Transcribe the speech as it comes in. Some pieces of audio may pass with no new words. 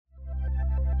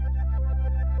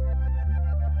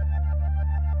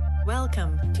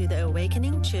Welcome to the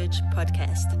Awakening Church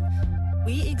podcast.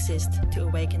 We exist to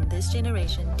awaken this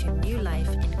generation to new life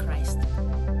in Christ.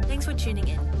 Thanks for tuning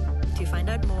in. To find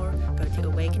out more, go to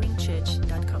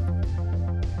awakeningchurch.com.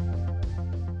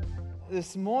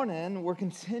 This morning, we're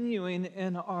continuing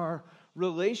in our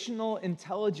Relational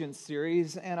Intelligence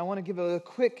series, and I want to give a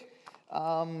quick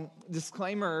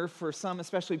disclaimer for some,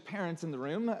 especially parents in the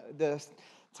room. The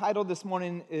title this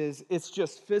morning is It's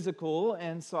Just Physical,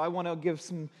 and so I want to give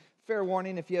some fair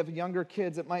warning. If you have younger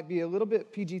kids, it might be a little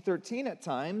bit PG-13 at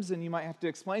times, and you might have to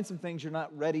explain some things you're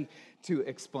not ready to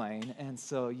explain, and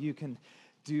so you can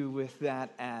do with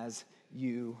that as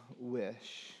you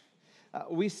wish.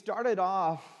 We started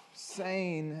off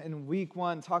saying in week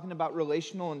one, talking about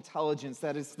relational intelligence,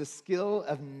 that is the skill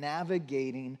of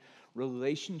navigating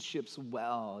relationships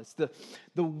well. It's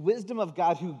the wisdom of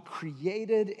God who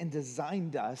created and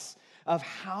designed us of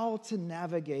how to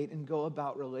navigate and go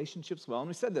about relationships well. And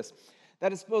we said this,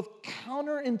 that it's both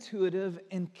counterintuitive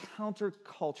and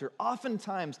counterculture.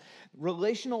 Oftentimes,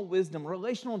 relational wisdom,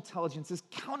 relational intelligence is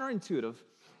counterintuitive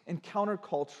and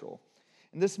countercultural.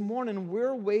 And this morning,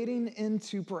 we're wading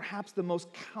into perhaps the most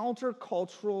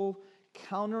countercultural,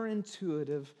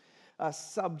 counterintuitive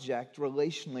subject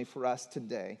relationally for us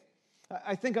today.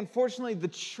 I think, unfortunately, the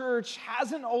church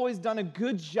hasn't always done a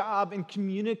good job in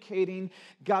communicating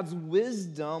God's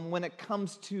wisdom when it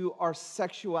comes to our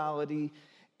sexuality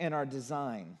and our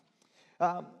design.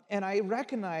 And I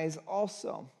recognize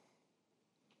also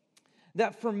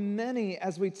that for many,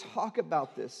 as we talk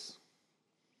about this,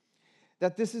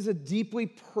 that this is a deeply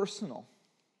personal,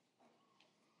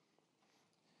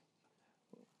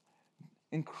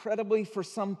 incredibly, for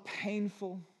some,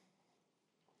 painful,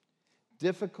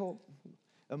 difficult,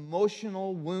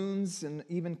 emotional wounds, and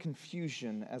even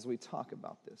confusion as we talk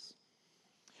about this.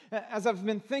 As I've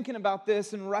been thinking about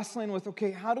this and wrestling with,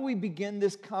 okay, how do we begin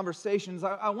this conversation?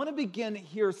 I want to begin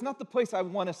here. It's not the place I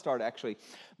want to start, actually,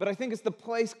 but I think it's the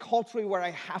place culturally where I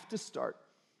have to start.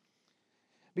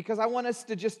 Because I want us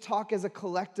to just talk as a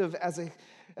collective,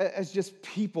 as just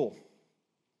people,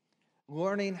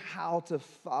 learning how to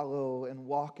follow and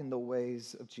walk in the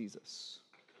ways of Jesus.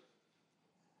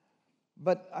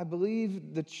 But I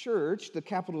believe the church, the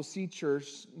capital C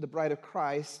church, the bride of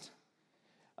Christ,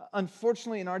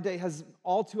 unfortunately in our day has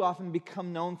all too often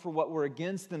become known for what we're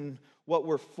against and what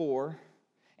we're for.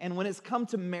 And when it's come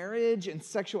to marriage and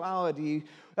sexuality,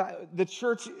 the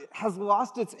church has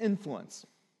lost its influence.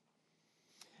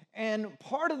 And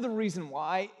part of the reason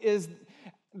why is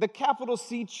the capital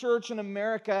C church in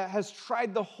America has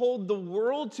tried to hold the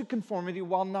world to conformity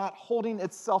while not holding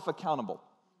itself accountable.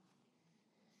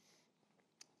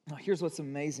 Now, here's what's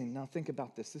amazing. Now, think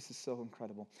about this. This is so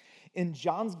incredible. In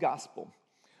John's gospel,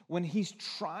 when he's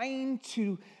trying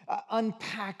to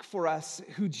unpack for us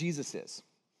who Jesus is,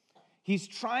 he's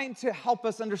trying to help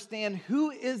us understand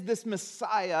who is this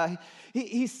Messiah.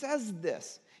 He says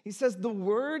this. He says, the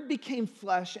Word became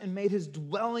flesh and made his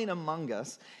dwelling among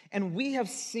us, and we have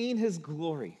seen his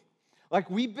glory.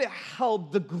 Like we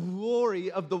beheld the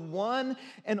glory of the one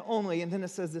and only. And then it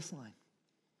says this line.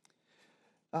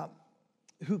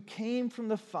 Who came from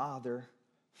the Father,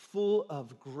 full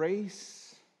of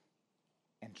grace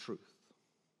and truth.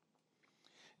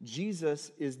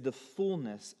 Jesus is the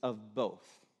fullness of both.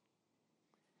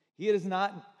 He is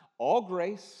not all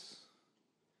grace,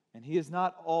 and he is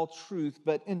not all truth,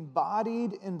 but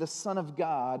embodied in the Son of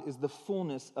God is the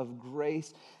fullness of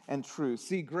grace and truth.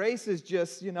 See, grace is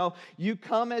just, you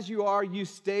come as you are, you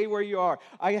stay where you are.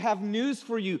 I have news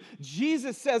for you.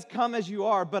 Jesus says, come as you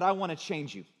are, but I want to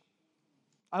change you.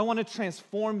 I want to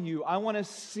transform you. I want to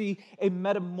see a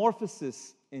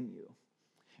metamorphosis in you.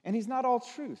 And he's not all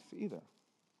truth either.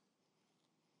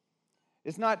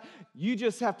 It's not, you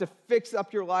just have to fix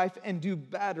up your life and do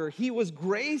better. He was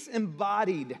grace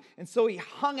embodied, and so he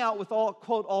hung out with all,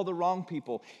 quote, all the wrong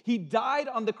people. He died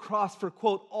on the cross for,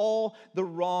 quote, all the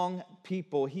wrong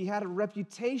people. He had a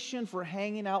reputation for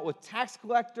hanging out with tax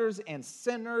collectors and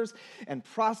sinners and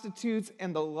prostitutes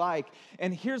and the like.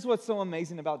 And here's what's so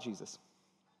amazing about Jesus.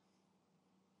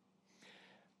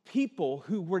 People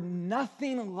who were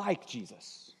nothing like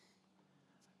Jesus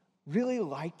really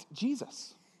liked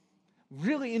Jesus.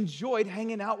 Really enjoyed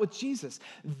hanging out with Jesus.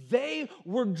 They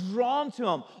were drawn to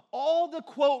him. All the,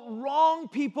 quote, wrong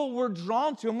people were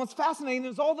drawn to him. What's fascinating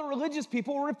is all the religious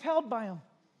people were repelled by him.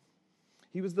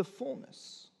 He was the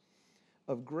fullness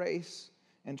of grace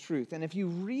and truth. And if you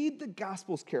read the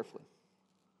Gospels carefully,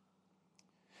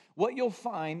 what you'll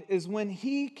find is when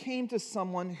he came to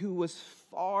someone who was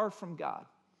far from God,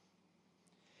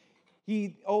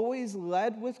 he always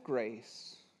led with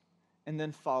grace and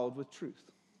then followed with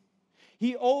truth.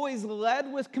 He always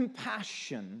led with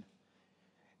compassion,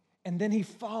 and then he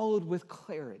followed with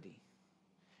clarity.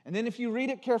 And then if you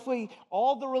read it carefully,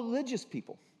 all the religious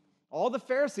people, all the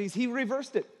Pharisees, he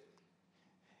reversed it.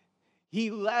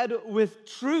 He led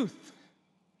with truth.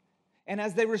 And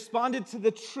as they responded to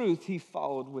the truth, he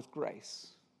followed with grace.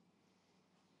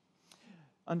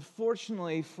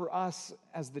 Unfortunately for us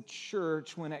as the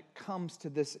church, when it comes to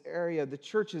this area, the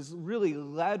church is really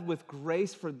led with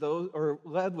grace for those, or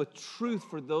led with truth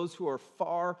for those who are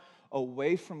far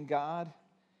away from God,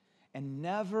 and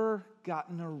never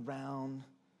gotten around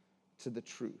to the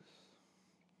truth.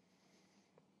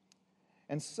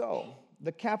 And so,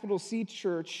 the capital C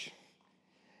church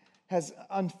has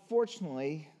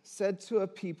unfortunately said to a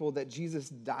people that Jesus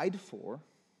died for,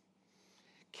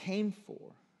 came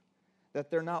for, that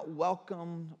they're not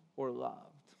welcomed or loved.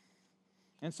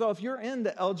 And so if you're in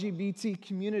the LGBT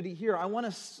community here, I want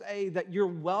to say that you're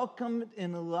welcomed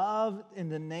and loved in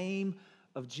the name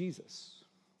of Jesus.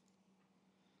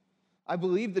 I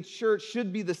believe the church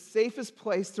should be the safest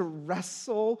place to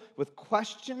wrestle with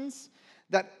questions,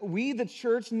 that we, the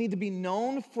church, need to be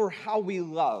known for how we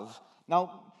love.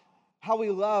 Now, how we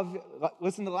love,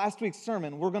 listen to last week's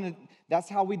sermon, that's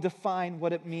how we define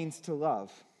what it means to love.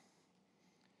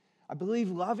 I believe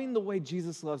loving the way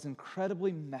Jesus loves is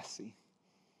incredibly messy.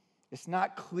 It's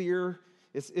not clear.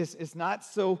 It's not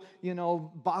so,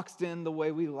 boxed in the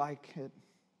way we like it.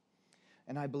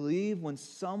 And I believe when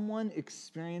someone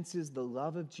experiences the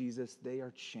love of Jesus, they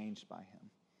are changed by him.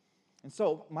 And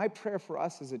so my prayer for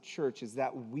us as a church is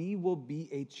that we will be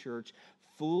a church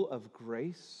full of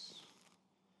grace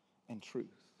and truth.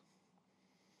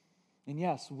 And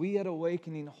yes, we at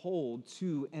Awakening hold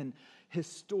to an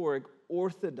historic,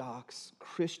 orthodox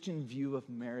Christian view of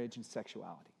marriage and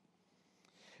sexuality,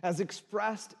 as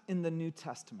expressed in the New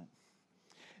Testament.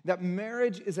 That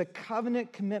marriage is a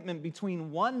covenant commitment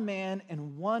between one man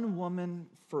and one woman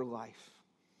for life.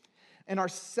 And our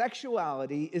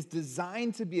sexuality is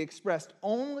designed to be expressed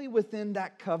only within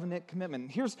that covenant commitment.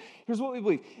 Here's what we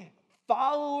believe.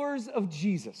 Followers of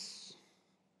Jesus,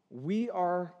 we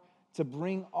are to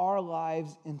bring our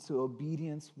lives into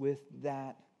obedience with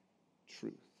that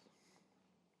truth.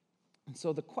 And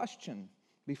so the question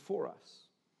before us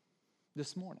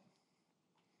this morning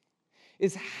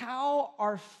is, how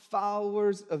are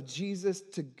followers of Jesus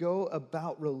to go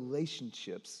about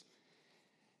relationships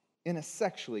in a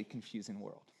sexually confusing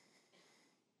world?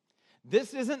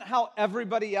 This isn't how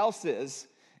everybody else is.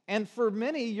 And for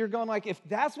many, you're going like, if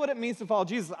that's what it means to follow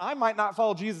Jesus, I might not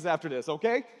follow Jesus after this,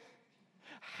 okay?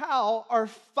 How are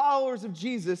followers of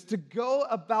Jesus to go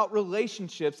about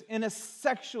relationships in a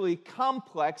sexually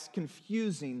complex,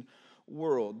 confusing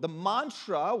world? The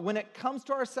mantra when it comes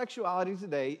to our sexuality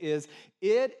today is,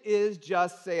 it is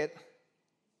just, say it.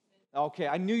 Okay,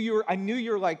 I knew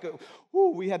you're like,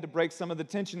 we had to break some of the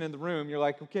tension in the room. You're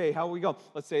like, okay, how are we going?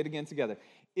 Let's say it again together.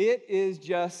 It is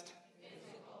just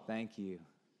physical. Thank you.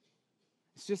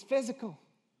 It's just physical.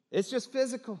 It's just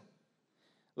physical.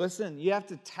 Listen, you have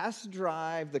to test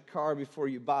drive the car before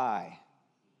you buy.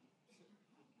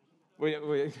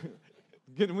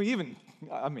 Can we even,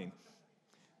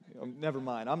 never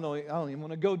mind. I don't even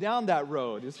want to go down that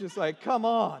road. It's just like, come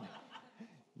on.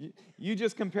 You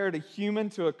just compared a human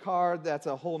to a car, that's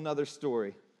a whole nother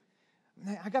story.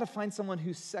 I got to find someone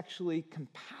who's sexually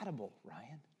compatible,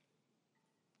 Ryan.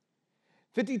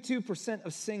 52%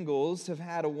 of singles have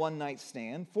had a one-night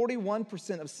stand.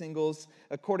 41% of singles,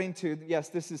 according to,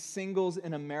 this is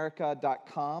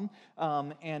singlesinamerica.com,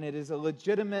 and it is a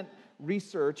legitimate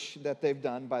research that they've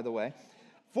done, by the way.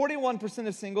 41%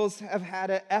 of singles have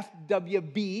had a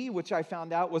FWB, which I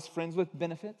found out was friends with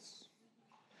benefits.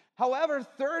 However,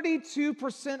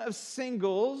 32% of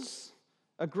singles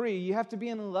agree you have to be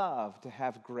in love to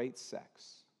have great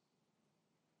sex.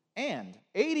 And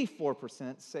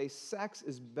 84% say sex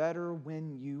is better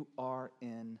when you are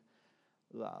in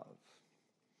love.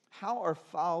 How are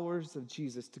followers of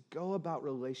Jesus to go about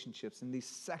relationships in these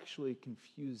sexually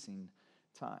confusing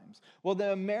times? Well,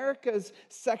 the America's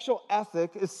sexual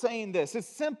ethic is saying this. It's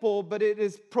simple, but it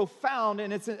is profound,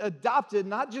 and it's adopted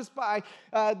not just by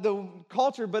the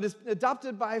culture, but it's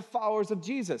adopted by followers of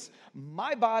Jesus.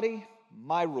 My body,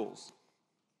 my rules.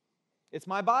 It's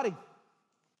my body.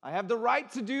 I have the right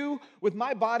to do with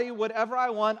my body whatever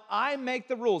I want. I make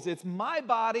the rules. It's my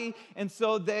body, and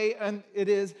so it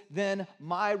is then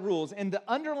my rules. And the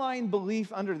underlying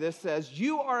belief under this says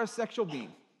you are a sexual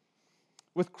being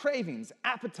with cravings,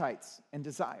 appetites, and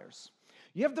desires.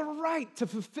 You have the right to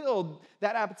fulfill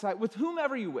that appetite with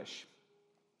whomever you wish,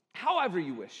 however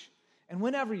you wish, and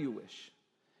whenever you wish,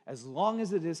 as long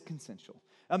as it is consensual.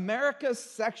 America's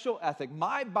sexual ethic,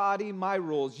 my body, my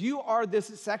rules. You are this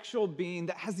sexual being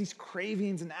that has these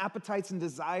cravings and appetites and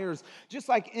desires, just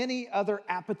like any other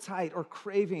appetite or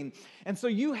craving. And so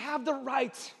you have the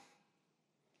right.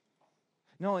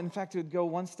 No, in fact, it would go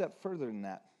one step further than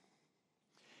that.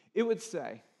 It would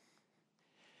say,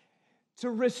 to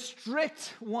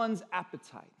restrict one's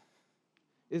appetite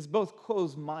is both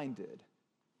closed-minded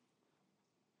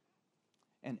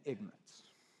and ignorance.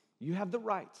 You have the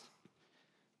right,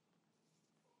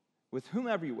 with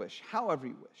whomever you wish, however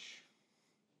you wish.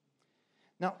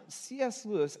 Now, C.S.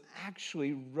 Lewis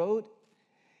actually wrote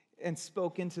and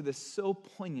spoke into this so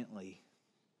poignantly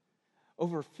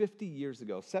over 50 years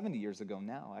ago, 70 years ago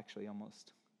now, actually,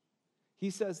 almost. He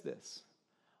says this,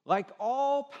 like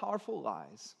all powerful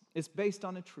lies, it's based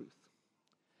on a truth.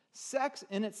 Sex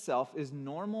in itself is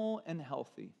normal and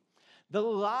healthy. The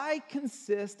lie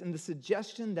consists in the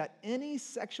suggestion that any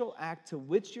sexual act to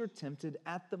which you're tempted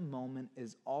at the moment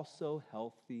is also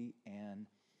healthy and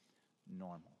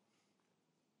normal.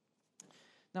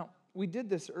 Now, we did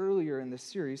this earlier in the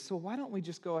series, so why don't we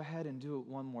just go ahead and do it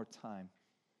one more time?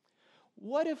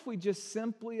 What if we just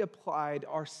simply applied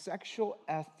our sexual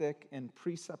ethic and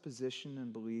presupposition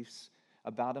and beliefs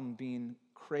about them being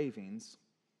cravings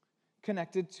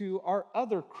connected to our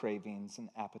other cravings and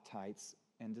appetites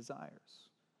and desires?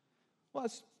 Well,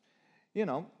 it's,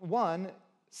 one,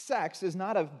 sex is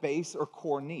not a base or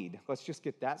core need. Let's just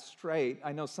get that straight.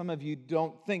 I know some of you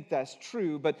don't think that's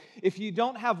true, but if you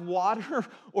don't have water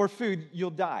or food,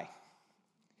 you'll die.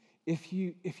 If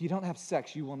you don't have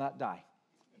sex, you will not die.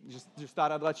 Just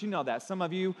thought I'd let you know that. Some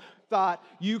of you thought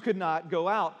you could not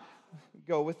go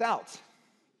without.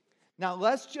 Now,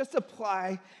 let's just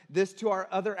apply this to our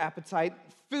other appetite,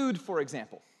 food, for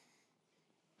example.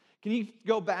 Can you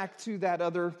go back to that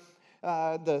other,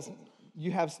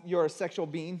 you're a sexual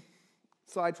being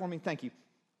slide for me? Thank you.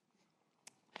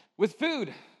 With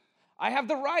food, I have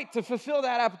the right to fulfill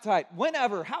that appetite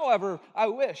whenever, however I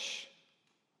wish.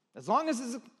 As long as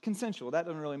it's consensual. That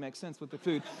doesn't really make sense with the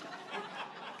food.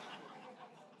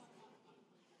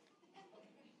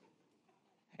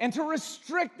 And to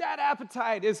restrict that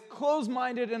appetite is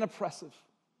closed-minded and oppressive.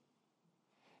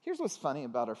 Here's what's funny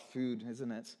about our food,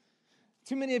 isn't it?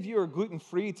 Too many of you are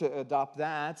gluten-free to adopt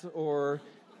that, or,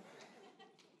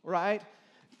 right?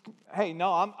 Hey,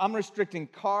 no, I'm restricting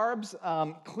carbs,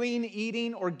 clean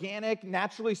eating, organic,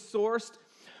 naturally sourced.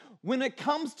 When it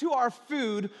comes to our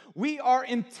food, we are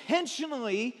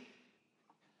intentionally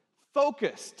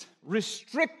focused,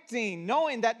 restricting,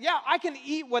 knowing that, I can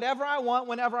eat whatever I want,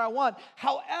 whenever I want.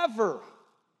 However,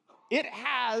 it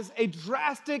has a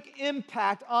drastic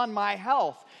impact on my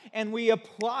health. And we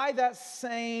apply that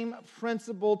same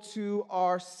principle to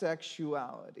our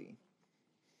sexuality.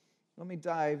 Let me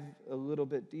dive a little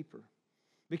bit deeper.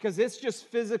 Because it's just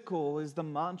physical is the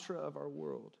mantra of our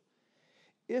world.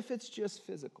 If it's just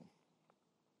physical,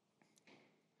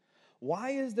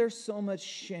 why is there so much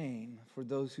shame for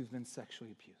those who've been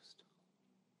sexually abused?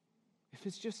 If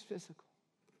it's just physical.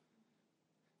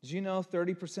 Did you know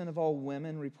 30% of all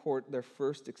women report their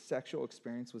first sexual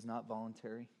experience was not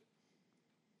voluntary?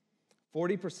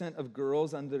 40% of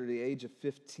girls under the age of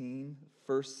 15,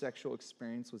 first sexual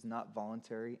experience was not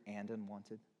voluntary and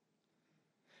unwanted.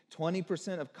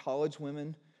 20% of college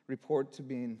women report to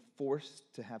being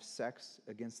forced to have sex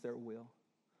against their will.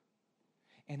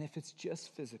 And if it's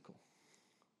just physical,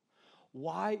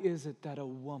 why is it that a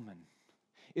woman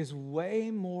is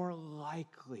way more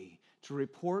likely to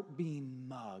report being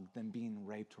mugged than being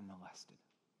raped or molested?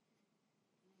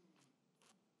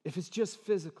 If it's just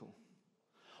physical,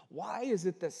 why is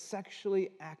it that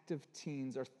sexually active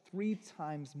teens are 3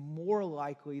 times more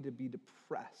likely to be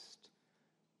depressed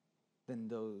than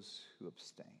those who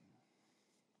abstain?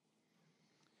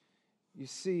 You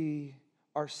see,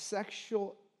 our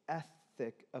sexual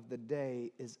ethic of the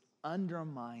day is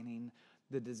undermining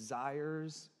the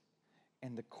desires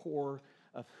and the core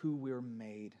of who we're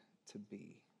made to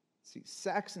be. See,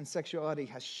 sex and sexuality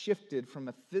has shifted from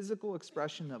a physical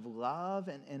expression of love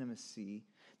and intimacy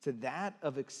to that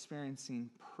of experiencing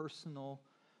personal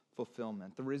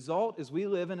fulfillment. The result is we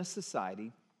live in a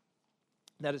society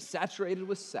that is saturated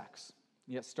with sex,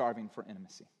 yet starving for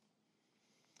intimacy.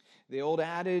 The old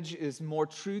adage is more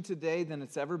true today than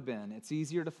it's ever been. It's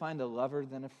easier to find a lover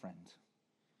than a friend.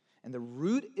 And the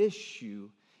root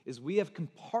issue is we have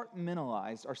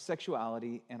compartmentalized our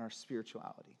sexuality and our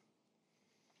spirituality.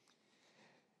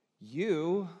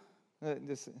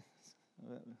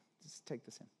 Just take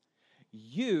this in.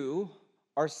 You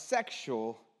are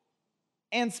sexual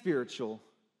and spiritual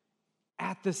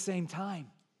at the same time.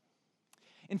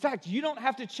 In fact, you don't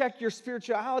have to check your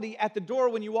spirituality at the door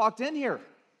when you walked in here.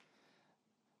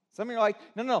 Some of you are like,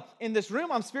 no, in this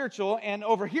room I'm spiritual, and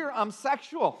over here I'm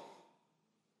sexual.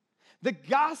 The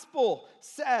gospel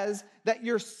says that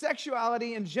your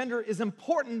sexuality and gender is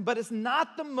important, but it's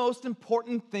not the most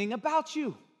important thing about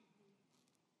you.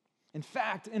 In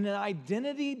fact, in an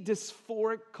identity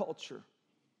dysphoric culture,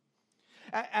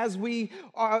 as we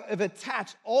have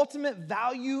attached ultimate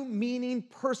value, meaning,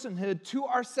 personhood to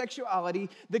our sexuality,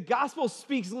 the gospel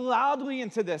speaks loudly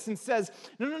into this and says,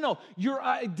 no, your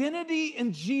identity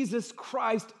in Jesus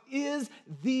Christ is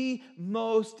the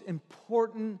most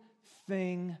important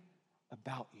thing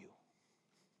about you.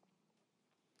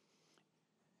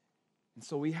 And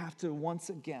so we have to once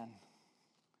again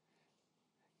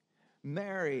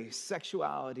marry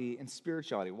sexuality and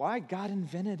spirituality. Why? God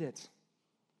invented it.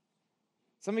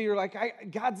 Some of you are like,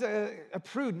 God's a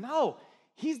prude. No,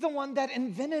 he's the one that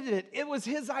invented it. It was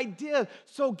his idea.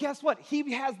 So guess what?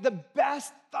 He has the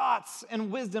best thoughts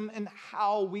and wisdom in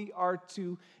how we are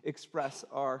to express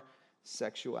our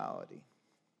sexuality.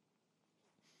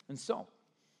 And so,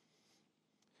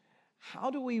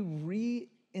 how do we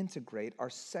reintegrate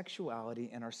our sexuality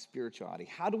and our spirituality?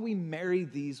 How do we marry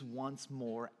these once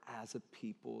more as a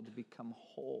people to become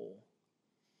whole,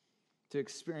 to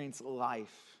experience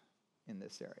life in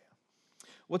this area?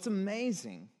 What's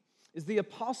amazing is the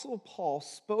Apostle Paul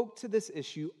spoke to this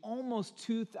issue almost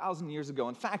 2,000 years ago.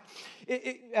 In fact,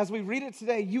 as we read it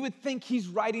today, you would think he's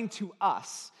writing to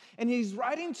us. And he's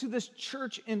writing to this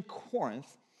church in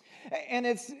Corinth. And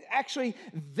it's actually,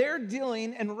 they're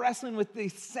dealing and wrestling with the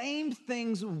same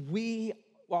things we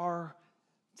are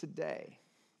today.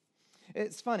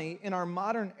 It's funny, in our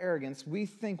modern arrogance, we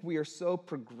think we are so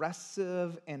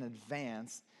progressive and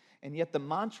advanced, and yet the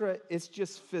mantra, "it's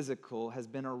just physical," has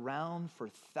been around for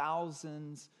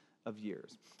thousands of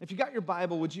years. If you got your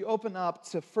Bible, would you open up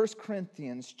to 1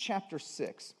 Corinthians chapter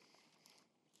 6?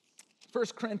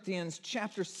 1 Corinthians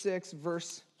chapter 6,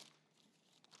 verse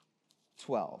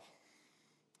 12.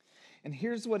 And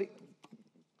here's what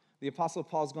the Apostle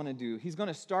Paul is going to do. He's going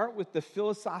to start with the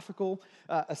philosophical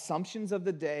assumptions of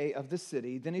the day, of the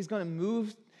city. Then he's going to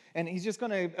move, and he's just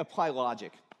going to apply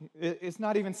logic. It's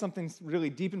not even something really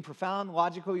deep and profound.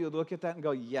 Logically, you look at that and go,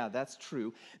 yeah, that's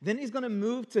true. Then he's going to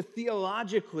move to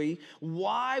theologically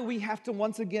why we have to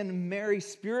once again marry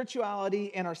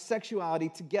spirituality and our sexuality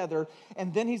together.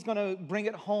 And then he's going to bring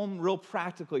it home real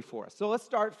practically for us. So let's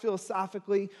start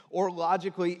philosophically or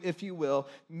logically, if you will,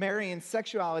 marrying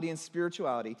sexuality and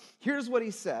spirituality. Here's what he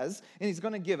says, and he's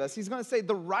going to give us. He's going to say,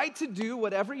 the right to do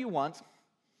whatever you want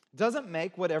doesn't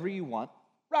make whatever you want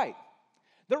right.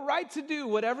 The right to do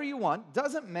whatever you want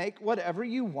doesn't make whatever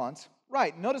you want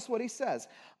right. Notice what he says.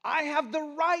 I have the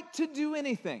right to do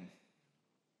anything.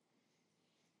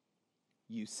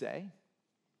 You say.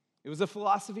 It was a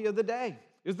philosophy of the day.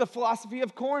 It was the philosophy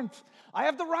of Corinth. I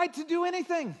have the right to do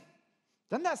anything.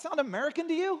 Doesn't that sound American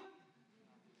to you?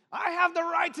 I have the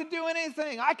right to do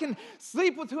anything. I can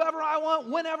sleep with whoever I want,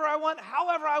 whenever I want,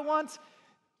 however I want.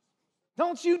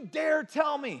 Don't you dare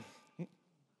tell me.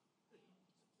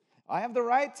 I have the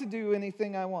right to do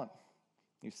anything I want.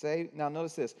 You say, now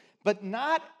notice this, but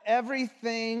not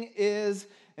everything is,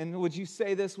 and would you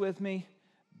say this with me,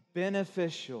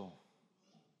 beneficial.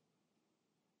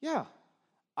 Yeah,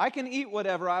 I can eat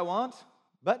whatever I want,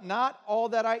 but not all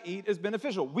that I eat is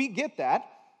beneficial. We get that.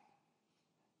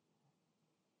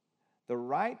 The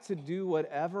right to do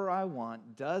whatever I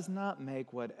want does not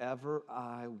make whatever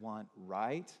I want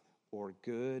right or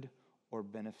good or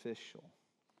beneficial.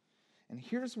 And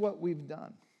here's what we've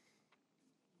done.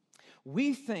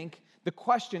 We think the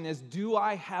question is, do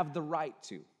I have the right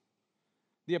to?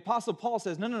 The Apostle Paul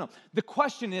says, no. The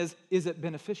question is it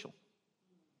beneficial?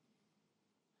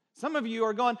 Some of you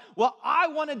are going, well, I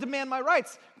want to demand my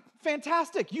rights.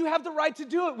 Fantastic. You have the right to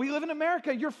do it. We live in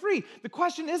America. You're free. The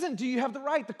question isn't, do you have the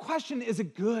right? The question, is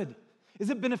it good? Is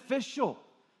it beneficial?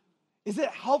 Is it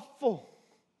helpful?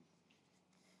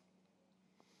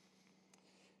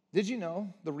 Did you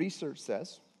know, the research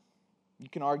says, you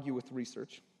can argue with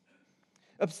research,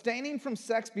 abstaining from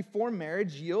sex before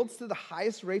marriage yields to the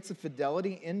highest rates of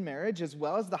fidelity in marriage as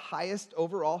well as the highest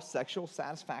overall sexual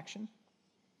satisfaction?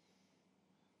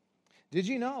 Did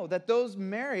you know that those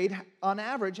married, on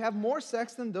average, have more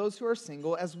sex than those who are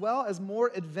single, as well as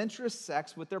more adventurous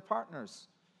sex with their partners?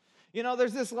 You know,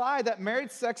 there's this lie that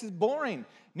married sex is boring.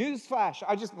 Newsflash,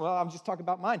 I'm just talking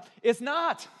about mine. It's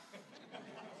not.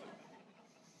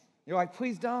 You're like,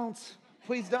 please don't.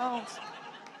 Please don't.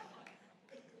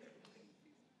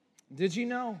 Did you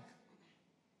know?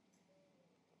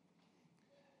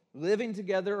 Living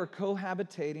together or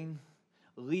cohabitating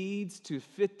leads to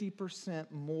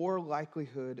 50% more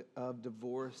likelihood of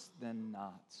divorce than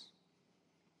not.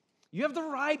 You have the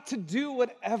right to do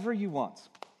whatever you want.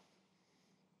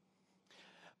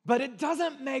 But it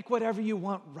doesn't make whatever you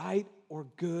want right or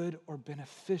good or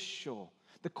beneficial.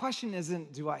 The question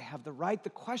isn't, do I have the right?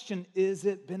 The question, is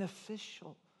it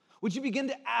beneficial? Would you begin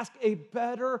to ask a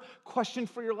better question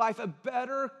for your life, a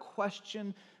better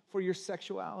question for your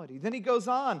sexuality? Then he goes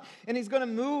on, and he's going to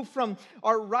move from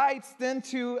our rights then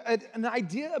to an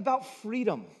idea about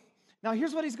freedom. Now,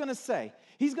 here's what he's going to say.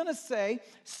 He's going to say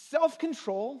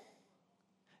self-control,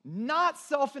 not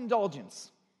self-indulgence,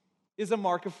 is a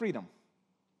mark of freedom.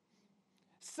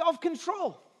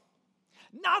 Self-control,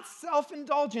 not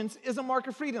self-indulgence, is a mark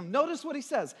of freedom. Notice what he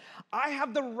says. I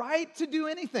have the right to do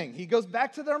anything. He goes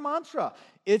back to their mantra.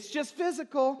 It's just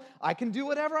physical. I can do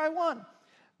whatever I want.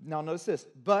 Now notice this.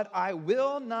 But I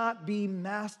will not be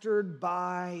mastered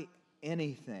by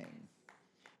anything.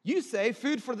 You say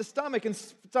food for the stomach and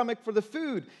stomach for the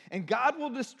food, and God will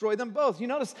destroy them both. You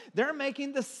notice they're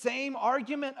making the same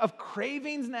argument of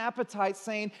cravings and appetites,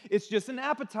 saying it's just an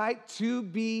appetite to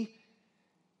be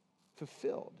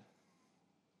fulfilled.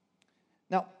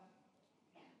 Now,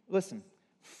 listen,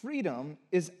 freedom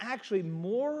is actually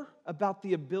more about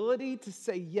the ability to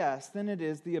say yes than it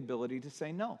is the ability to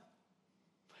say no.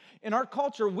 In our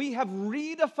culture, we have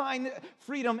redefined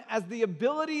freedom as the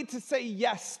ability to say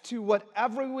yes to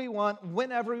whatever we want,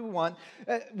 whenever we want,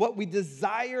 what we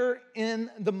desire in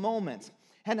the moment.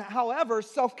 And however,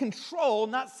 self-control,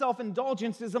 not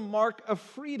self-indulgence, is a mark of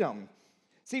freedom.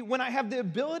 See, when I have the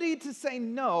ability to say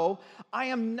no, I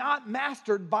am not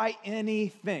mastered by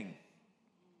anything.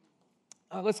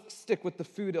 Let's stick with the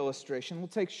food illustration. We'll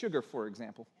take sugar, for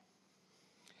example.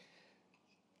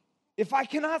 If I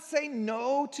cannot say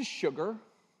no to sugar,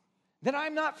 then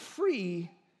I'm not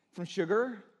free from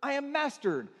sugar. I am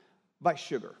mastered by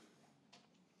sugar.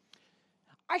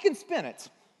 I can spin it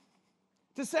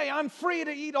to say I'm free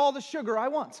to eat all the sugar I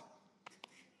want.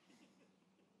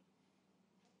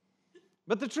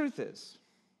 But the truth is,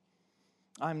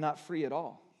 I'm not free at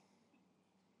all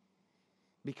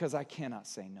because I cannot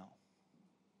say no.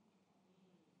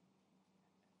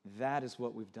 That is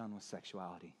what we've done with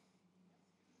sexuality.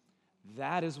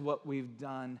 That is what we've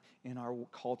done in our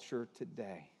culture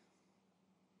today.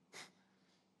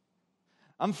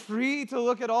 I'm free to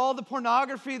look at all the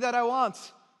pornography that I want.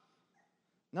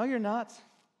 No, you're not.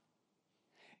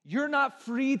 You're not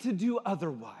free to do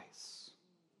otherwise.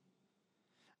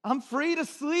 I'm free to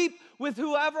sleep with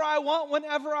whoever I want,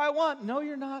 whenever I want. No,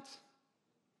 you're not.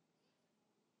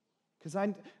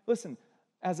 Because listen,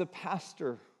 as a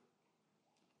pastor,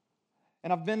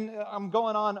 and I'm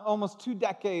going on almost 2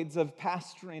 decades of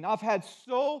pastoring. I've had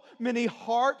so many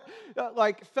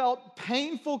felt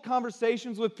painful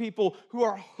conversations with people who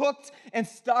are hooked and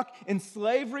stuck in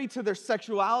slavery to their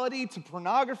sexuality, to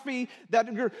pornography, that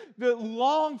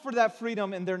long for that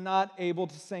freedom, and they're not able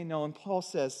to say no. And Paul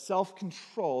says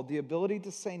self-control, the ability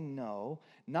to say no,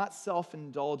 not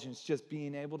self-indulgence, just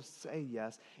being able to say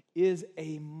yes, is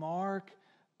a mark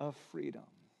of freedom.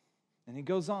 And he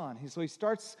goes on. So he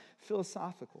starts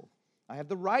philosophical. I have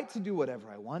the right to do whatever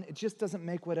I want. It just doesn't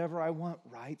make whatever I want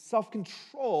right.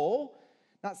 Self-control,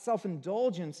 not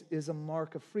self-indulgence, is a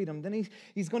mark of freedom. Then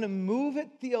he's going to move it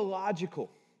theological.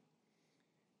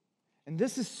 And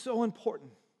this is so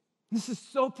important. This is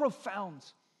so profound.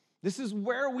 This is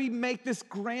where we make this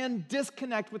grand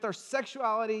disconnect with our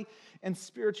sexuality and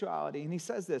spirituality. And he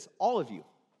says this, all of you,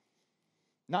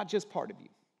 not just part of you,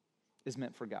 is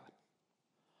meant for God.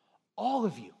 All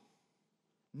of you,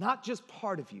 not just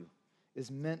part of you, is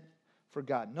meant for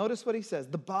God. Notice what he says.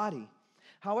 The body,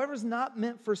 however, is not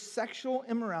meant for sexual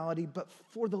immorality, but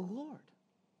for the Lord.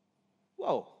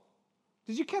 Whoa.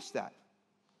 Did you catch that?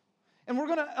 And we're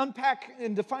going to unpack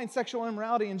and define sexual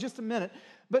immorality in just a minute,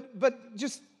 but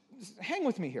just hang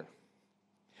with me here.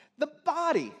 The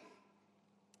body,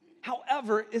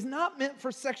 however, is not meant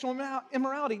for sexual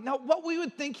immorality. Now, what we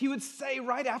would think he would say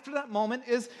right after that moment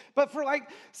is, but for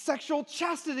sexual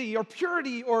chastity or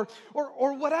purity or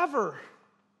whatever.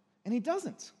 And he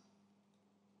doesn't.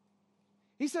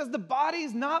 He says the body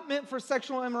is not meant for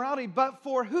sexual immorality, but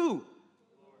for who?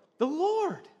 The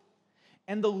Lord.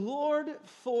 And the Lord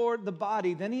for the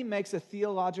body. Then he makes a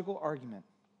theological argument.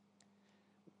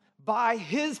 By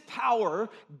his power,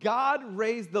 God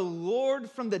raised the Lord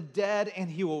from the dead, and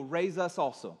he will raise us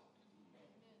also.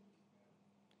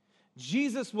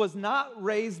 Jesus was not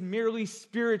raised merely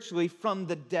spiritually from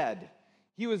the dead.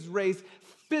 He was raised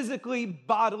physically,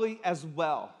 bodily as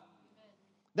well.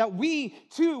 That we,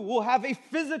 too, will have a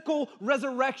physical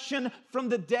resurrection from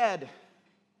the dead.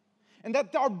 And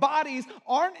that our bodies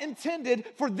aren't intended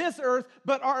for this earth,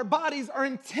 but our bodies are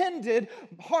intended,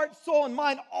 heart, soul, and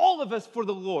mind, all of us for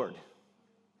the Lord.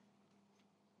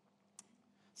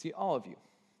 See, all of you,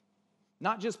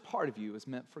 not just part of you, is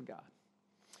meant for God.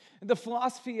 The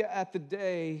philosophy at the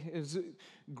day is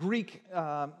Greek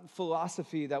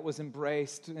philosophy that was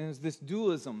embraced, and it was this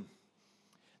dualism,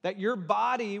 that your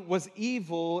body was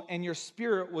evil and your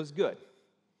spirit was good.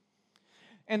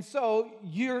 And so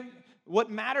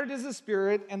what mattered is the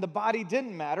spirit and the body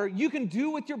didn't matter. You can do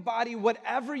with your body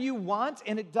whatever you want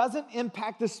and it doesn't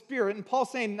impact the spirit. And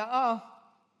Paul's saying, nah,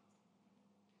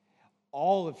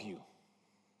 all of you,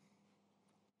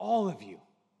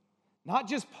 not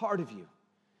just part of you,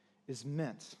 is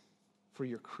meant for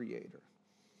your Creator.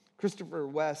 Christopher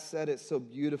West said it so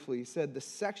beautifully. He said, the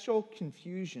sexual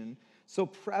confusion so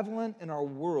prevalent in our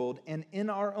world and in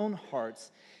our own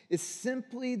hearts is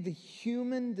simply the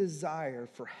human desire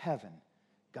for heaven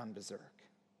gone berserk.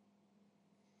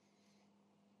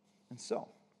 And so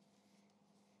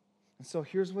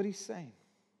here's what he's saying.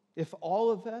 If all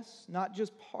of us, not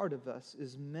just part of us,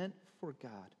 is meant for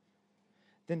God,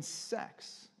 then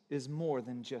sex is more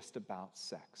than just about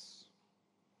sex.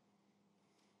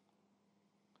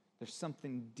 There's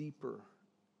something deeper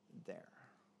there.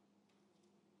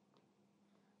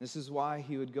 This is why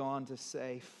he would go on to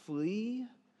say, flee,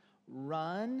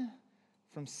 run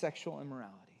from sexual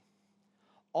immorality.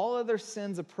 All other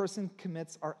sins a person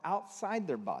commits are outside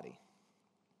their body.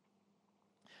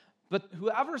 But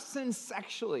whoever sins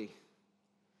sexually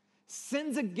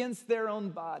sins against their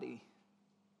own body.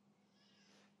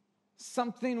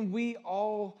 Something we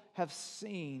all have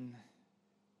seen,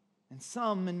 and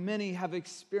some and many have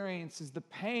experienced, is the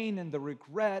pain and the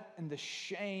regret and the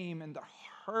shame and the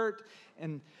hurt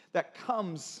and that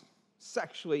comes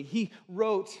sexually. He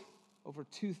wrote over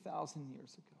 2,000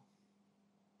 years ago.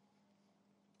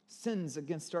 Sins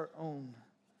against our own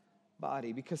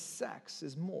body, because sex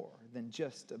is more than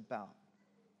just about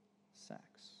sex.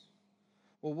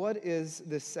 Well, what is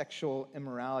this sexual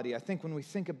immorality? I think when we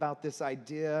think about this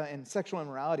idea and sexual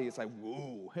immorality, it's like,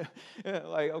 whoa,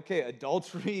 like, okay,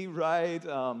 adultery, right?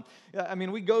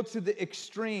 We go to the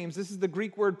extremes. This is the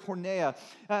Greek word porneia.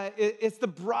 It's the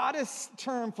broadest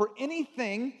term for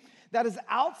anything that is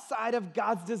outside of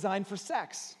God's design for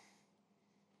sex.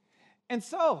 And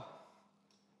so,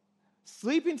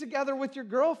 sleeping together with your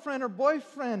girlfriend or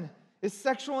boyfriend is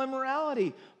sexual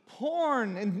immorality.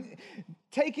 Porn and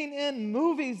taking in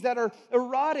movies that are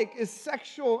erotic is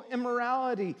sexual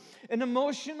immorality. An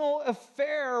emotional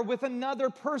affair with another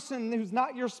person who's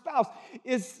not your spouse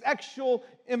is sexual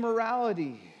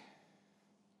immorality.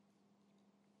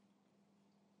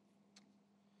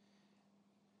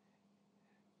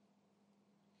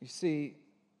 You see,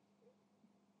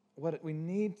 what we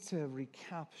need to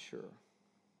recapture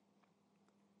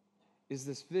is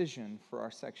this vision for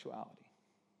our sexuality.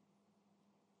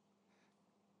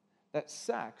 That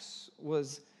sex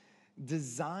was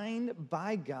designed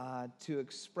by God to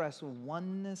express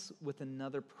oneness with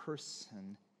another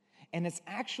person. And it's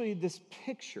actually this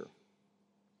picture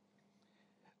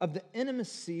of the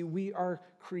intimacy we are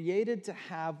created to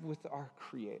have with our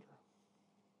Creator.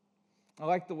 I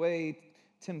like the way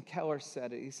Tim Keller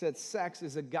said it. He said, sex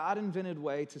is a God-invented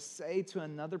way to say to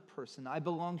another person, I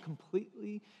belong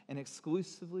completely and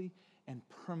exclusively and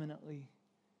permanently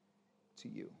to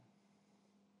you.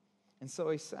 And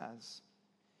so he says,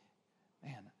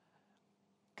 man,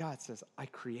 God says, I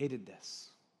created this.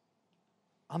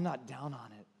 I'm not down on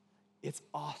it. It's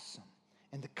awesome.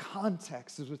 And the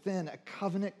context is within a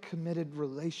covenant-committed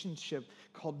relationship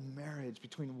called marriage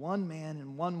between one man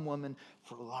and one woman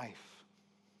for life.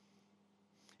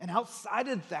 And outside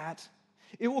of that,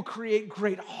 it will create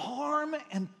great harm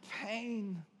and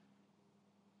pain.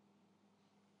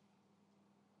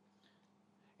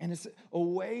 And it's a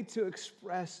way to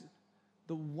express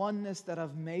the oneness that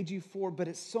I've made you for, but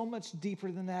it's so much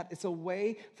deeper than that. It's a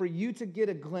way for you to get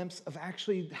a glimpse of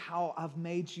actually how I've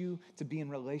made you to be in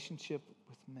relationship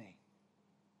with me.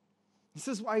 This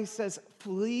is why he says,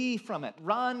 flee from it,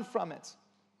 run from it.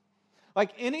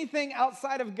 Like anything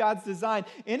outside of God's design,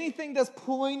 anything that's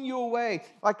pulling you away,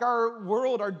 like our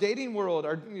world, our dating world,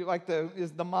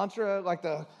 is the mantra, like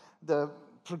the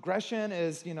progression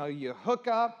is, you hook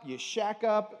up, you shack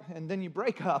up, and then you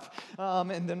break up,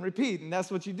 and then repeat, and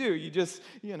that's what you do. You just,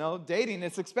 dating,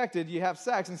 it's expected. You have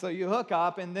sex, and so you hook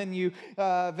up, and then you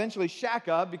eventually shack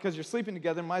up because you're sleeping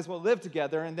together, might as well live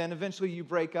together, and then eventually you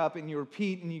break up, and you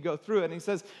repeat, and you go through it. And he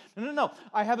says, no,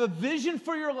 I have a vision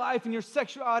for your life and your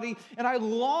sexuality, and I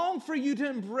long for you to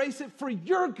embrace it for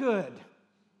your good.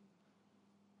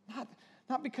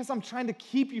 Not because I'm trying to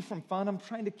keep you from fun, I'm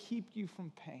trying to keep you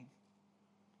from pain.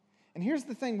 And here's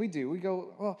the thing we do. We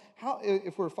go, well, how,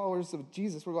 if we're followers of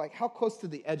Jesus, we're like, how close to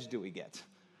the edge do we get?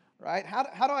 right?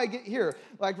 How do I get here?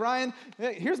 Like, Ryan,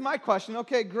 here's my question.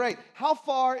 Okay, great. How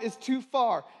far is too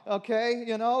far? Okay,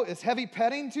 is heavy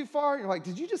petting too far? You're like,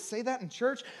 did you just say that in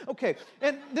church? Okay,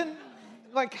 and then,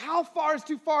 like, how far is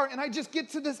too far? And I just get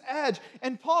to this edge.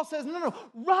 And Paul says, no,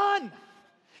 run.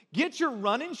 Get your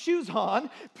running shoes on,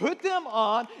 put them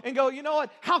on, and go, you know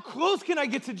what? How close can I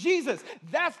get to Jesus?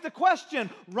 That's the question.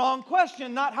 Wrong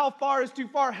question. Not how far is too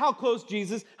far. How close,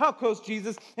 Jesus? How close,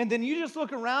 Jesus? And then you just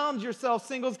look around yourself,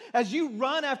 singles, as you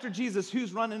run after Jesus,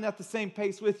 who's running at the same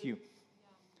pace with you?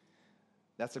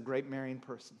 That's a great marrying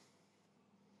person.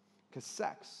 Because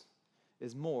sex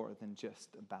is more than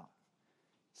just about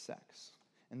sex.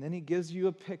 And then he gives you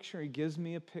a picture. He gives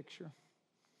me a picture.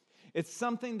 It's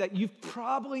something that you've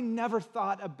probably never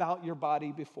thought about your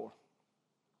body before.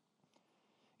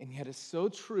 And yet it's so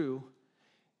true.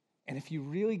 And if you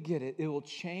really get it, it will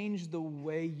change the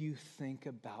way you think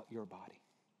about your body.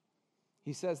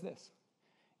 He says this: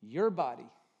 your body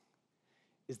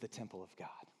is the temple of God.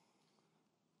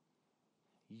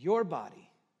 Your body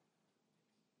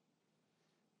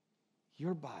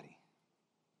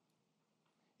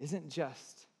isn't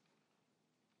just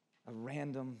a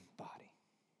random body.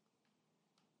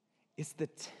 It's the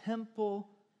temple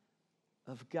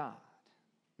of God.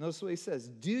 Notice what he says.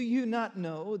 Do you not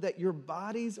know that your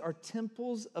bodies are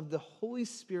temples of the Holy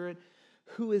Spirit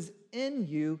who is in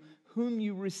you, whom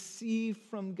you receive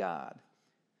from God?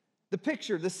 The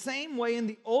picture, the same way in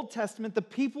the Old Testament, the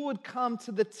people would come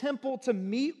to the temple to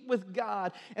meet with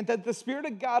God, and that the Spirit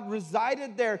of God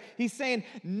resided there. He's saying,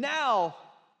 now,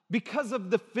 because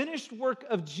of the finished work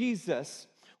of Jesus,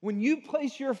 when you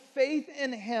place your faith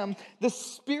in him, the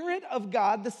Spirit of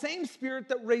God, the same Spirit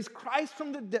that raised Christ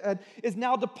from the dead, is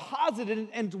now deposited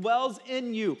and dwells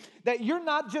in you. That you're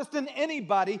not just an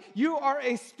anybody, you are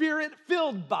a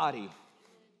Spirit-filled body.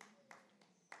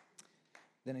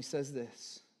 Then he says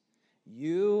this: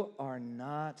 you are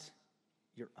not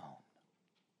your own.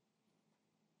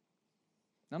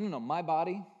 No, my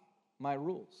body, my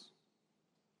rules.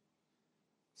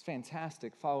 It's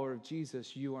fantastic. Follower of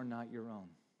Jesus, you are not your own.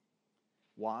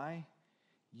 Why?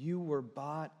 You were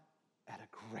bought at a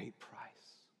great price.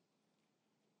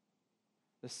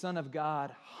 The Son of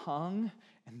God hung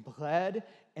and bled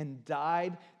and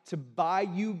died to buy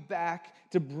you back,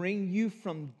 to bring you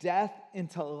from death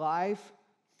into life,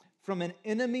 from an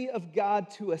enemy of God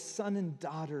to a son and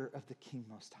daughter of the King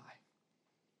Most High.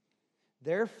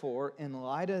 Therefore, in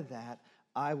light of that,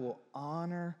 I will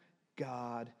honor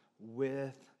God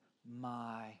with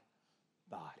my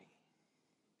body.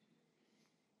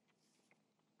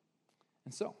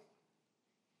 And so,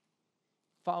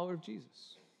 follower of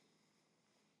Jesus,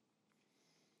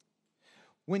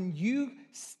 when you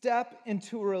step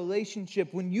into a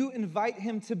relationship, when you invite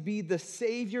him to be the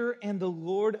Savior and the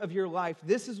Lord of your life,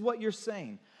 this is what you're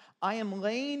saying. I am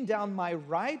laying down my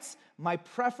rights, my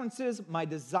preferences, my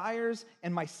desires,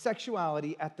 and my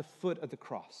sexuality at the foot of the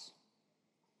cross.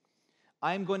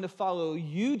 I am going to follow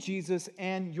you, Jesus,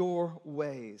 and your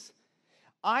ways.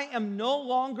 I am no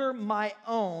longer my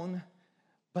own,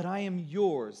 but I am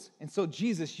yours. And so,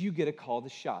 Jesus, you get to call the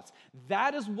shots.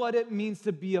 That is what it means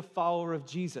to be a follower of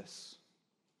Jesus.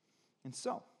 And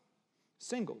so,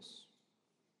 singles,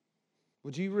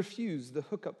 would you refuse the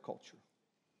hookup culture?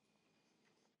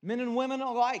 Men and women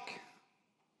alike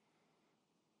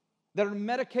that are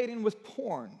medicating with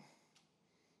porn,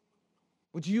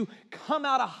 would you come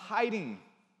out of hiding?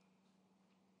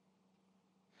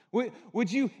 Would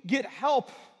you get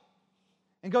help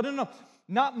and go, no,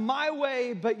 not my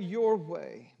way, but your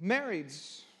way?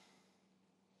 Marrieds,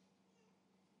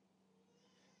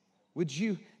 would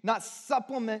you not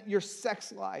supplement your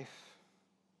sex life,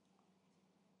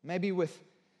 maybe with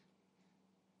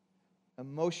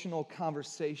emotional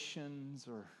conversations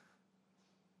or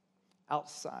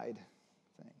outside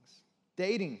things?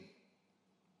 Dating,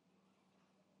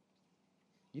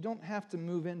 you don't have to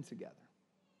move in together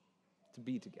to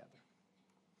be together.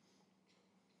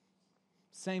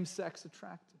 Same-sex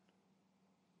attracted,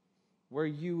 where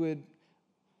you would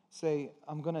say,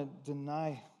 I'm going to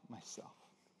deny myself,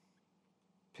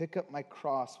 pick up my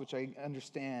cross, which I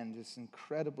understand is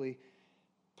incredibly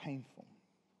painful,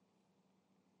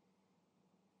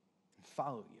 and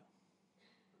follow you.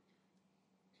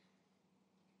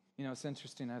 You know, it's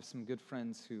interesting. I have some good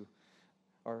friends who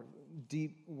are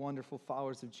deep, wonderful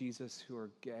followers of Jesus who are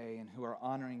gay and who are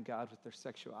honoring God with their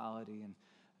sexuality. And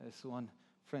this one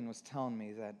friend was telling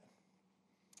me that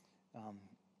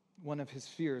one of his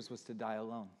fears was to die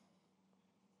alone.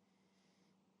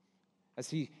 As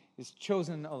he has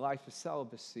chosen a life of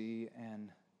celibacy, and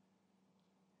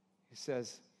he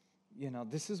says,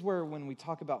 This is where when we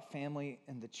talk about family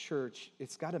and the church,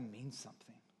 it's got to mean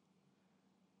something.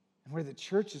 And where the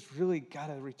church has really got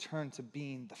to return to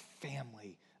being the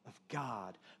family of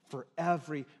God for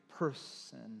every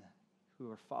person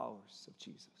who are followers of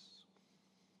Jesus.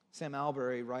 Sam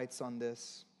Albury writes on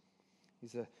this.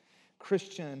 He's a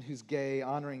Christian who's gay,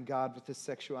 honoring God with his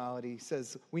sexuality. He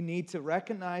says, we need to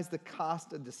recognize the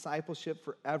cost of discipleship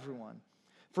for everyone.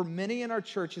 For many in our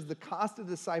churches, the cost of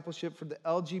discipleship for the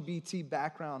LGBT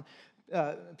background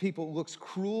people looks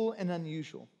cruel and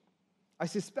unusual. I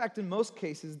suspect in most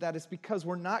cases that it's because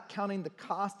we're not counting the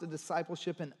cost of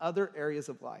discipleship in other areas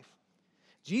of life.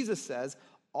 Jesus says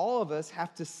all of us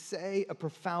have to say a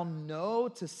profound no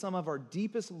to some of our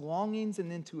deepest longings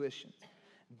and intuitions.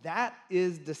 That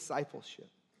is discipleship.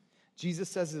 Jesus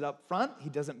says it up front. He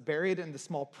doesn't bury it in the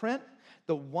small print.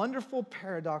 The wonderful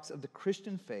paradox of the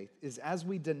Christian faith is as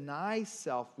we deny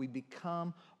self, we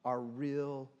become our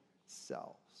real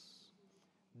selves.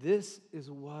 This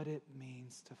is what it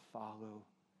means to follow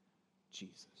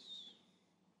Jesus.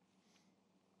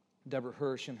 Deborah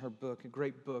Hirsch, in her book, a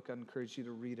great book, I'd encourage you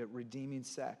to read it, Redeeming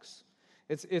Sex.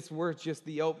 It's worth just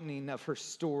the opening of her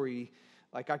story.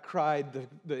 Like, I cried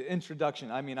the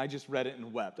introduction. I mean, I just read it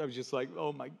and wept. I was just like,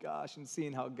 oh my gosh, and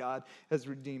seeing how God has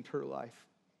redeemed her life.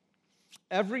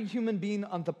 Every human being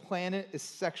on the planet is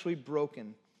sexually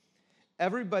broken.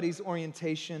 Everybody's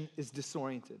orientation is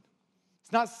disoriented.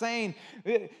 It's not saying,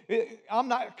 I'm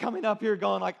not coming up here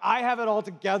going like, I have it all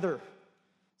together.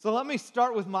 So let me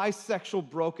start with my sexual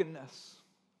brokenness.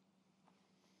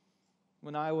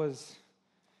 When I was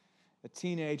a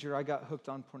teenager, I got hooked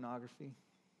on pornography.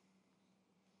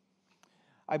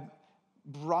 I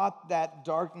brought that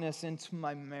darkness into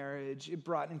my marriage. It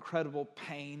brought incredible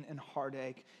pain and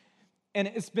heartache. And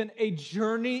it's been a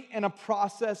journey and a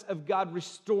process of God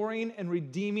restoring and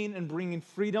redeeming and bringing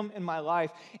freedom in my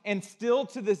life. And still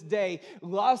to this day,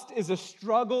 lust is a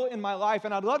struggle in my life.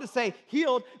 And I'd love to say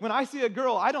healed. When I see a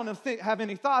girl, I don't have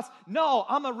any thoughts. No,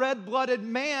 I'm a red-blooded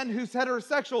man who's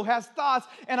heterosexual, has thoughts,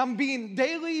 and I'm being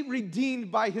daily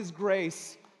redeemed by His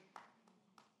grace.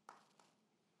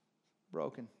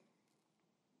 Broken.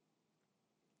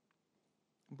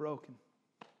 Broken.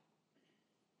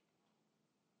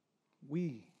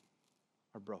 We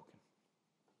are broken.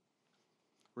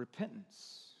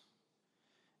 Repentance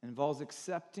involves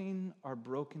accepting our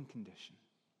broken condition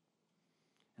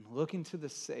and looking to the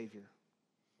Savior,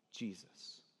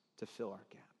 Jesus, to fill our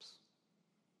gaps.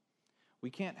 We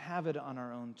can't have it on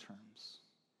our own terms.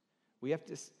 We have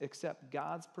to accept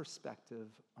God's perspective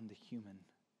on the human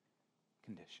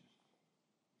condition.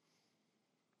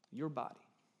 Your body,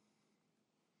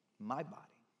 my body,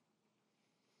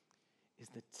 is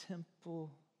the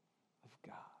temple of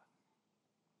God.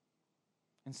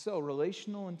 And so,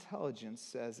 relational intelligence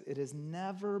says it has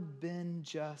never been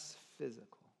just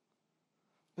physical.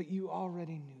 But you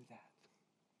already knew that.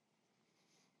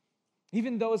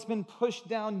 Even though it's been pushed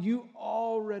down, you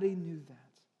already knew that.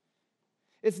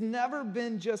 It's never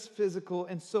been just physical,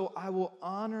 and so I will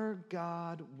honor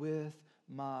God with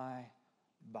my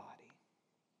body.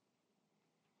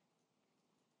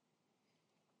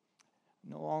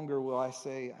 No longer will I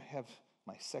say I have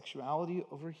my sexuality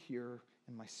over here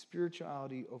and my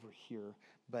spirituality over here,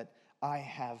 but I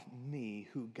have me,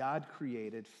 who God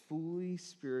created, fully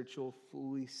spiritual,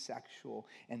 fully sexual,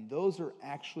 and those are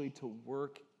actually to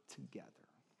work together.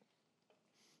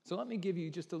 So let me give you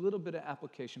just a little bit of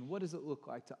application. What does it look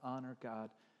like to honor God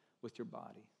with your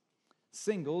body?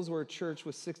 Singles, we're a church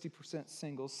with 60%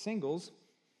 singles. Singles,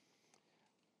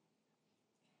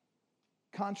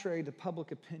 contrary to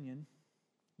public opinion,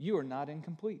 you are not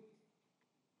incomplete.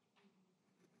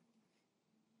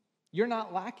 You're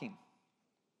not lacking.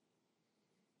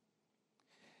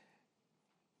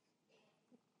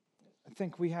 I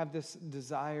think we have this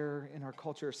desire in our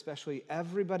culture, especially,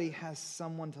 everybody has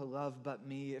someone to love but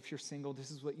me. If you're single,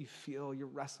 this is what you feel. You're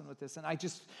wrestling with this. And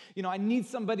I need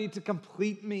somebody to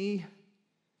complete me.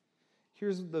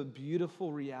 Here's the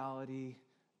beautiful reality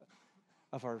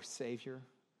of our Savior.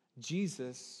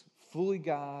 Jesus, fully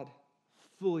God,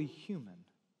 fully human,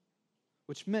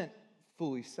 which meant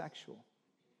fully sexual,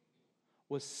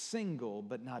 was single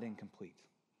but not incomplete.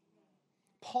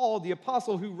 Paul, the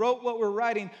apostle who wrote what we're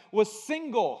writing, was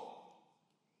single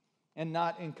and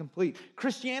not incomplete.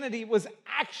 Christianity was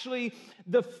actually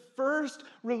the first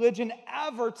religion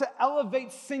ever to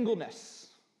elevate singleness.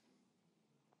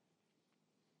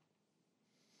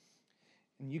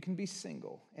 And you can be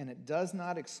single, and it does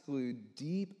not exclude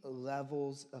deep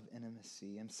levels of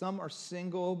intimacy. And some are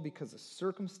single because of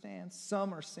circumstance.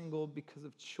 Some are single because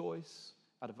of choice,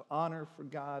 out of honor for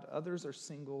God. Others are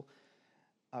single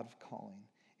out of calling.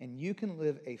 and you can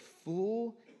live a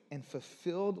full and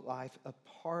fulfilled life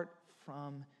apart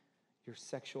from your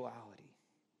sexuality.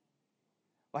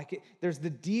 There's the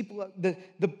deep,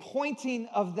 the pointing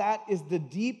of that is the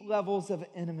deep levels of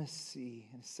intimacy.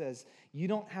 And it says, you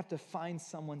don't have to find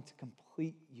someone to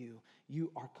complete you.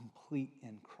 You are complete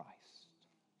in Christ.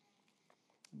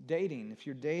 Dating, if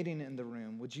you're dating in the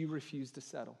room, would you refuse to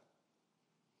settle?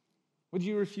 Would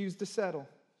you refuse to settle?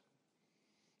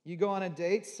 You go on a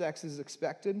date, sex is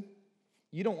expected.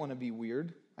 You don't want to be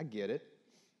weird. I get it.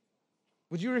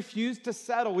 Would you refuse to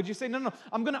settle? Would you say, no,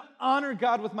 I'm going to honor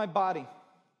God with my body?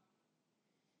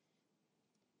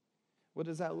 What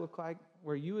does that look like?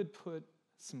 Where you would put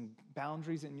some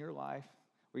boundaries in your life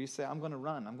where you say, I'm going to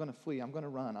run, I'm going to flee, I'm going to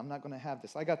run, I'm not going to have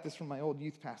this. I got this from my old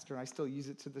youth pastor, and I still use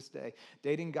it to this day.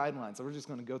 Dating guidelines. So we're just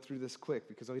going to go through this quick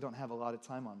because we don't have a lot of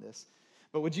time on this.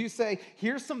 But would you say,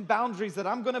 here's some boundaries that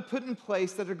I'm going to put in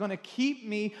place that are going to keep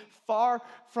me far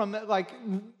from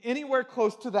anywhere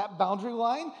close to that boundary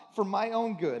line for my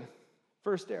own good?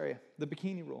 First area, the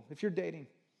bikini rule. If you're dating,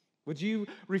 would you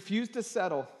refuse to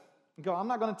settle and go, I'm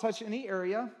not going to touch any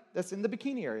area that's in the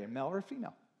bikini area, male or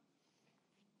female?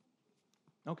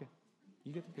 Okay,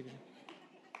 you get the picture.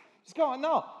 Just go,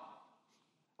 no.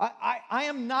 I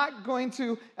am not going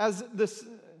to, as this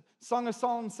Song of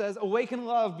Solomon says, awaken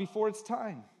love before it's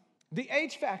time. The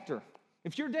age factor.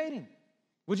 If you're dating,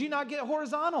 would you not get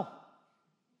horizontal?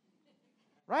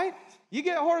 Right? You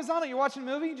get horizontal, you're watching a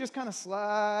movie, you just kind of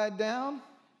slide down.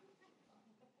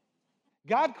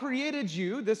 God created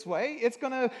you this way. It's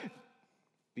going to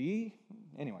be,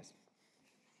 anyways.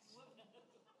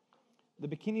 The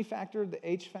bikini factor, the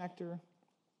age factor.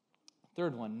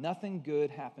 Third one, nothing good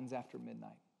happens after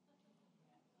midnight.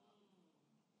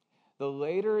 The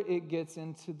later it gets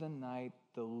into the night,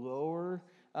 the lower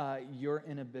your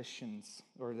inhibitions,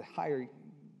 or the higher,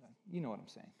 you know what I'm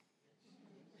saying.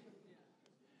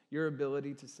 Your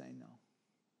ability to say no.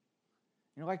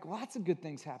 You're like, lots of good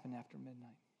things happen after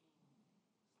midnight.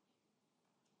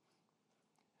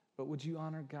 But would you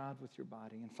honor God with your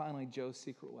body? And finally, Joe's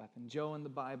secret weapon. Joe in the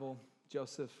Bible,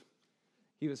 Joseph,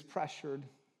 he was pressured,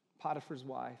 Potiphar's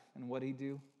wife, and what'd he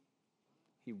do?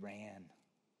 He ran.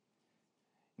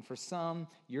 And for some,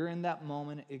 you're in that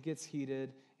moment, it gets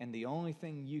heated, and the only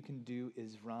thing you can do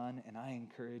is run, and I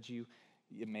encourage you,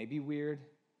 it may be weird,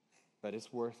 but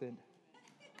it's worth it.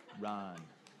 Run.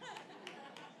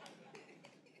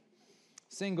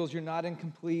 Singles, you're not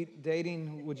incomplete.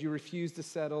 Dating, would you refuse to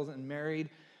settle? And married,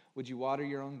 would you water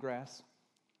your own grass?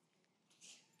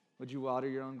 Would you water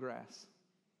your own grass?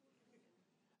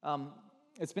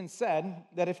 It's been said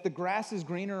that if the grass is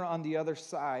greener on the other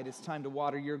side, it's time to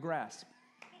water your grass.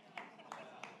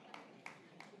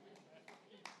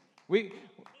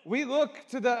 We look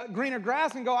to the greener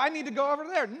grass and go, I need to go over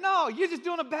there. No, you're just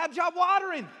doing a bad job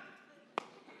watering.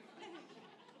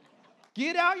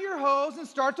 Get out your hose and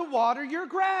start to water your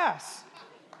grass.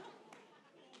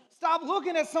 Stop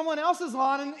looking at someone else's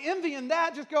lawn and envying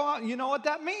that. Just go out. You know what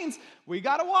that means? We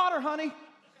got to water, honey.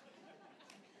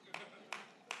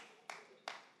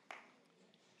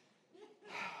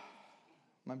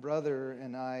 My brother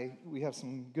and I, we have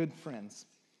some good friends.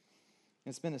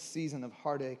 It's been a season of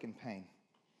heartache and pain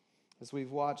as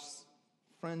we've watched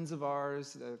friends of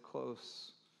ours that are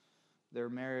close, their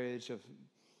marriage of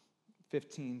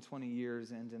 15, 20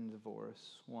 years end in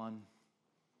divorce. One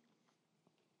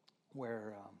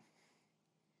where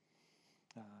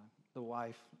the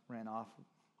wife ran off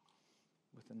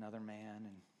with another man,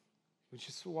 and we're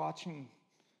just watching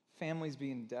families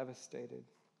being devastated.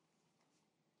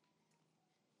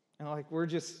 And we're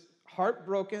just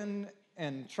heartbroken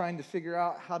and trying to figure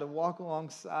out how to walk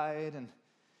alongside.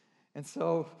 And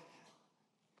so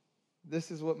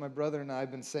this is what my brother and I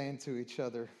have been saying to each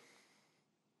other.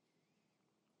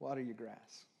 Water your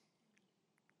grass.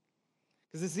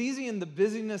 Because it's easy in the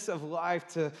busyness of life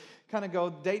to kind of go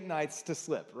date nights to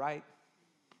slip, right?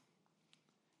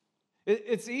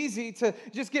 It's easy to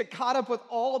just get caught up with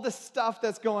all the stuff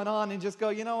that's going on and just go,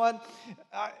 you know what?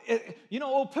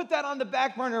 We'll put that on the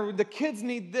back burner. The kids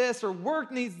need this, or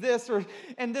work needs this,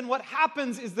 and then what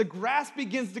happens is the grass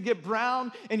begins to get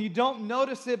brown and you don't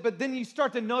notice it, but then you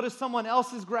start to notice someone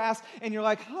else's grass and you're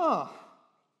like, huh.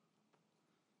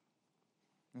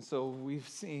 And so we've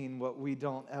seen what we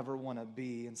don't ever want to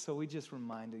be, and so we just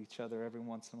remind each other every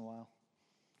once in a while.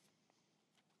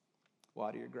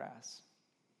 Water your grass.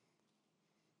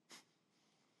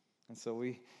 And so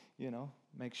we,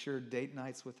 make sure date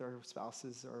nights with our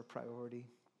spouses are a priority.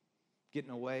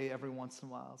 Getting away every once in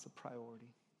a while is a priority.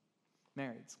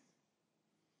 Marrieds,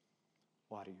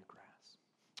 water your grass.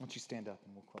 Why don't you stand up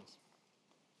and we'll close.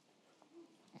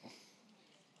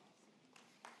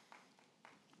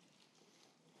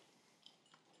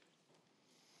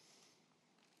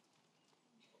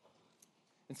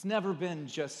 It's never been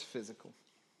just physical.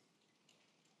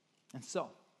 And so,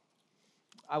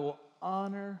 I will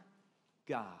honor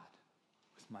God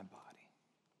with my body.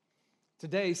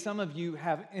 Today, some of you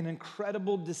have an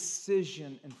incredible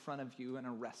decision in front of you in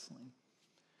a wrestling.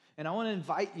 And I want to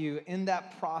invite you in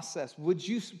that process. Would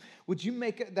you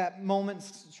make that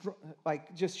moment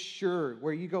like just sure,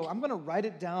 where you go, I'm going to write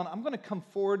it down. I'm going to come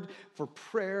forward for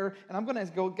prayer. And I'm going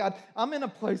to go, God, I'm in a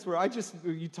place where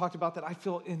you talked about that. I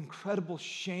feel incredible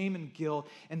shame and guilt.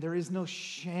 And there is no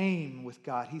shame with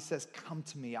God. He says, come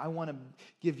to me. I want to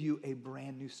give you a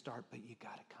brand new start, but you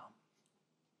got to come.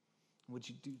 Would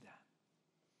you do that?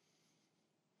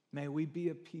 May we be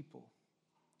a people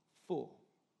full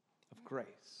of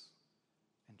grace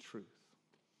and truth.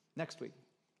 Next week,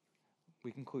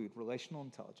 we conclude Relational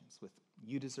Intelligence with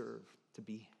You Deserve to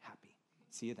Be Happy.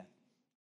 See you then.